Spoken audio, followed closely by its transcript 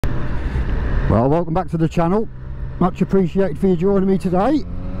Well, welcome back to the channel. Much appreciated for you joining me today.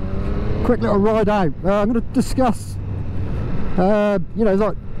 Quick little ride out. I'm going to discuss you know,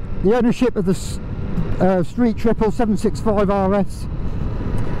 like the ownership of the Street Triple 765 RS,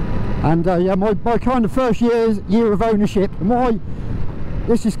 and yeah, my kind of first year of ownership, and why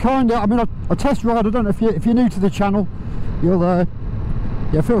this is kind of, I mean, I test ride. I don't know if you're new to the channel, you'll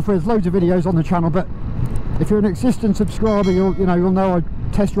yeah, feel free, there's loads of videos on the channel, but if you're an existing subscriber, you'll know I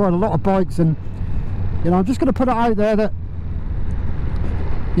test ride a lot of bikes, and you know, I'm just going to put it out there that,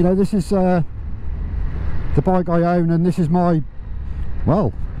 you know, this is the bike I own, and this is my,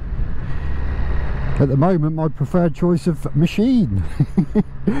 well, at the moment, my preferred choice of machine.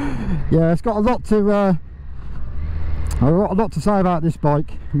 Yeah, it's got a lot to say about this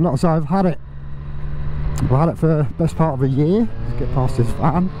bike. A lot to say. I've had it for the best part of a year. Let's get past this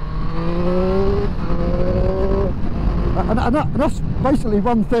fan. And that's basically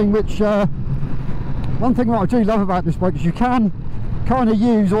one thing which one thing what I do love about this bike is you can kind of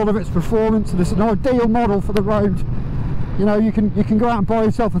use all of its performance, and it's an ideal model for the road. You know, you can go out and buy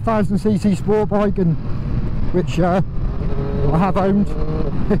yourself a 1000cc sport bike, and which I have owned.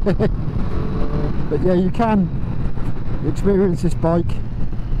 But yeah, you can experience this bike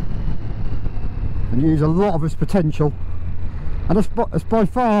and use a lot of its potential, and it's by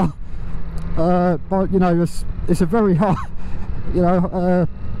far you know, it's a very high, you know,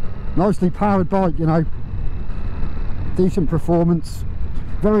 nicely powered bike, you know, decent performance,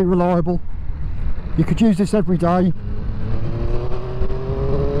 very reliable. You could use this every day.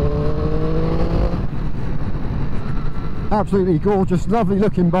 Absolutely gorgeous, lovely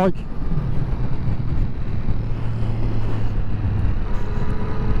looking bike.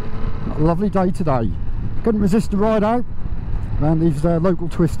 A lovely day today. Couldn't resist the ride out around these local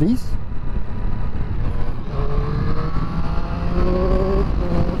twisties.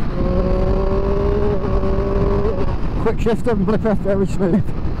 Quick shifter and blipper, very smooth.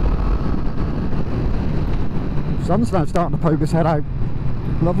 Sun's now starting to poke its head out.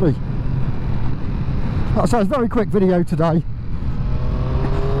 Lovely. So it's a very quick video today.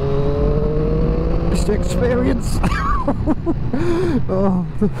 Just to experience. Oh.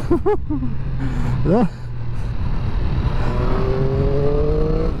 Yeah.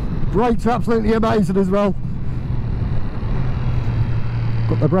 Brakes are absolutely amazing as well.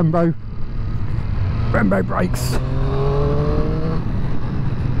 Got the Brembo brakes.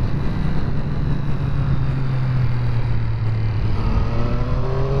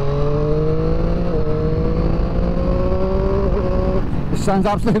 Sounds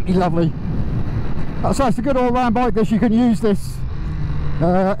absolutely lovely. So it's a good all-round bike. This, you can use this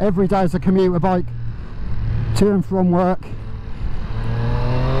every day as a commuter bike to and from work.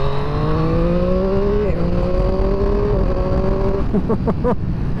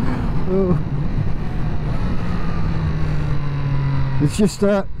 It's just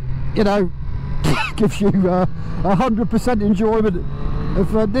you know, gives you 100% enjoyment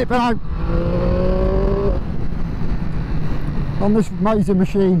of nipping out on this amazing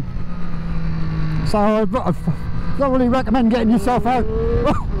machine. So I thoroughly recommend getting yourself out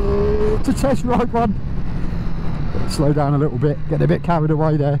to test ride one. Slow down a little bit, getting a bit carried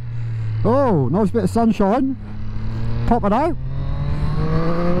away there. Oh, nice bit of sunshine popping out.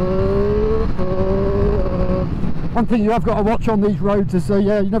 One thing you have got to watch on these roads is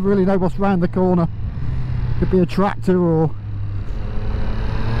yeah, you never really know what's round the corner. Could be a tractor or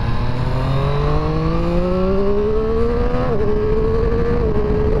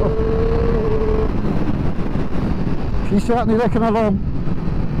she's certainly licking along.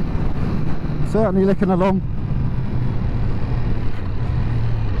 Certainly licking along.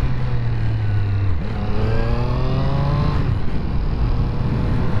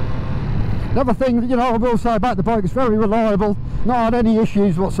 Another thing, you know, I will say about the bike, it's very reliable, not had any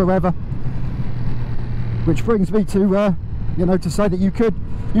issues whatsoever. Which brings me to, you know, to say that you could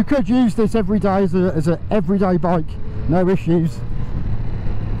use this every day as an everyday bike, no issues.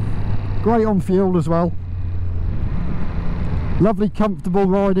 Great on fuel as well. Lovely comfortable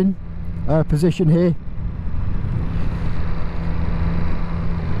riding position here.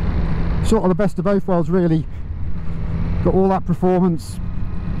 Sort of the best of both worlds really. Got all that performance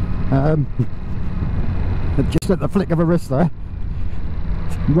just at the flick of a wrist there.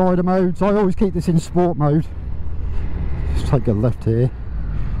 Rider mode, so I always keep this in sport mode. Just take a left here.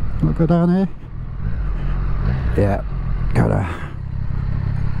 Can I go down here? Yeah, go there.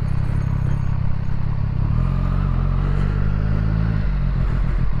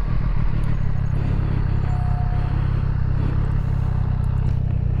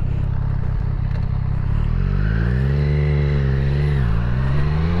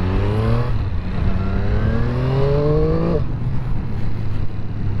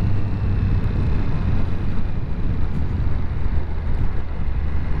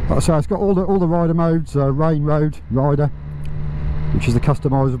 So it's got all the rider modes: rain, road, rider, which is the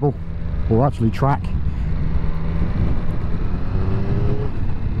customisable, or actually track,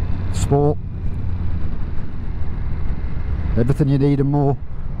 sport, everything you need and more.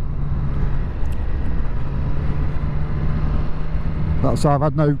 So I've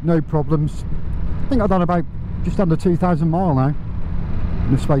had no problems. I think I've done about just under 2,000 miles now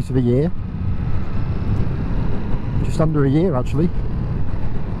in the space of a year. Just under a year actually.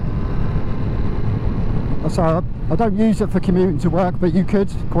 So I don't use it for commuting to work, but you could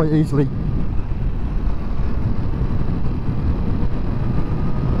quite easily.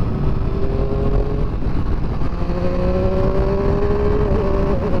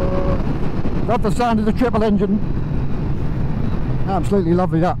 Love the sound of the triple engine. Absolutely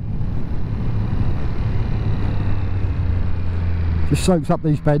lovely that. Just soaks up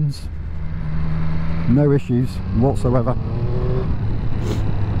these bends. No issues whatsoever.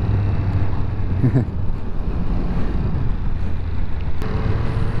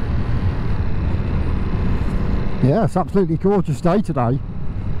 Yeah, it's absolutely gorgeous day today.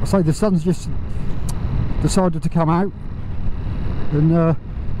 I say the sun's just decided to come out, and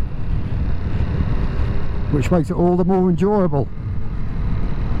which makes it all the more enjoyable.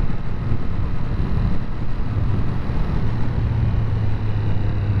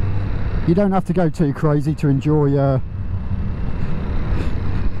 You don't have to go too crazy to enjoy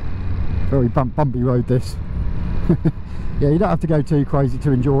very bumpy road this. Yeah, you don't have to go too crazy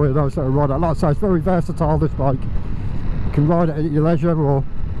to enjoy a nice little ride. Like I say, it's very versatile, this bike. You can ride it at your leisure or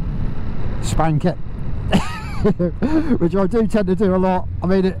spank it, which I do tend to do a lot. I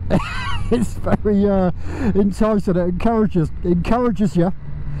mean, it's very enticing. It encourages you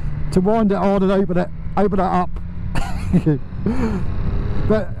to wind it on and open it up.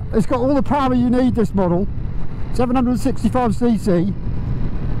 But it's got all the power you need, this model. 765cc,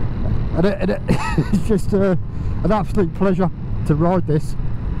 and it's just an absolute pleasure to ride this.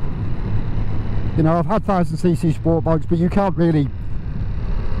 You know, I've had 1000cc sport bikes, but you can't really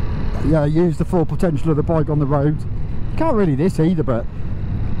use the full potential of the bike on the road. You can't really this either, but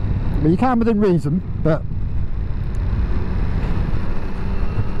I mean, you can within reason. But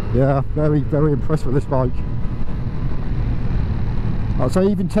yeah, very impressed with this bike. So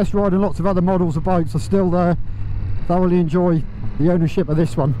even test riding lots of other models of bikes, I still thoroughly enjoy the ownership of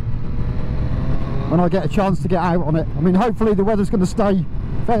this one when I get a chance to get out on it. I mean, hopefully the weather's going to stay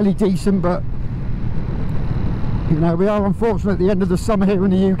fairly decent, but you know, we are unfortunately at the end of the summer here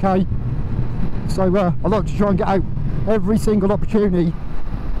in the UK, so I like to try and get out every single opportunity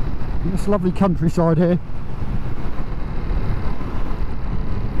in this lovely countryside here.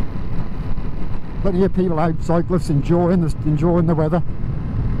 Plenty of people out, cyclists enjoying the weather.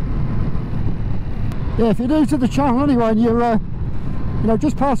 Yeah, if you're new to the channel anyway, and you're you know,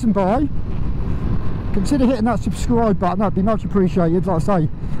 just passing by, consider hitting that subscribe button. That'd be much appreciated. Like I say,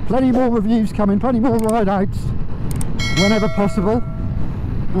 plenty more reviews coming, plenty more ride outs whenever possible.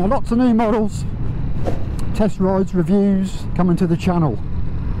 Lots of new models, test rides, reviews coming to the channel.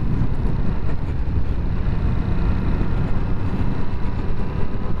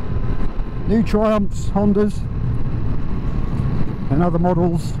 New Triumphs, Hondas and other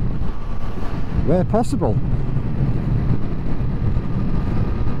models where possible.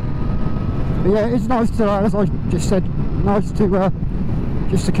 But yeah, it's nice to, as I just said, nice to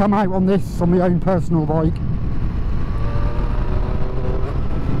just to come out on this on my own personal bike,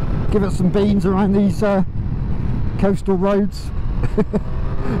 give it some beans around these coastal roads.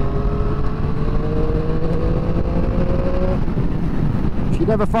 She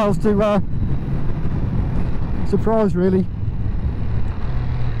never fails to surprise, really.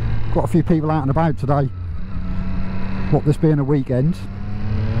 Quite a few people out and about today, what this being a weekend.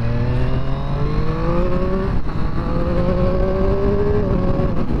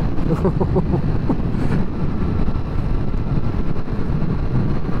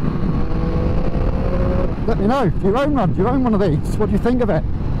 Let me know if you own one of these. What do you think of it?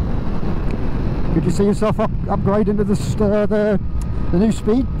 Could you see yourself upgrading to the new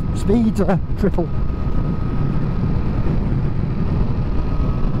speed triple?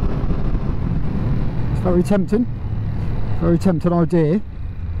 It's very tempting idea.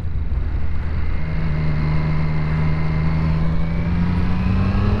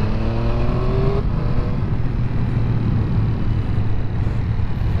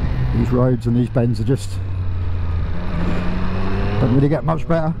 These roads and these bends are just don't really get much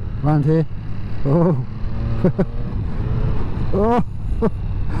better around here. Oh. Oh.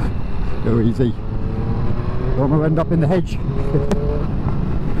 Go easy. Don't want to end up in the hedge.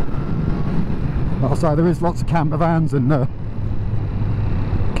 Like I say, there is lots of camper vans and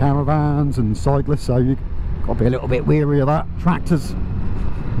caravans and cyclists, so you've got to be a little bit weary of that. Tractors,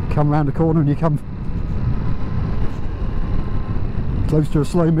 you come round the corner and you come close to a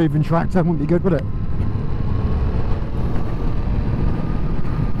slow moving tractor, wouldn't be good, would it?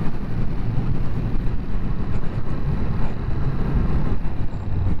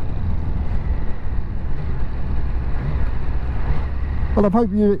 Well, I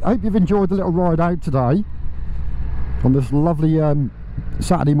hope you've enjoyed the little ride out today on this lovely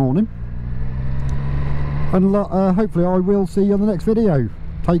Saturday morning, and hopefully I will see you on the next video.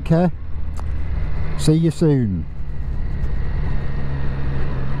 Take care, see you soon.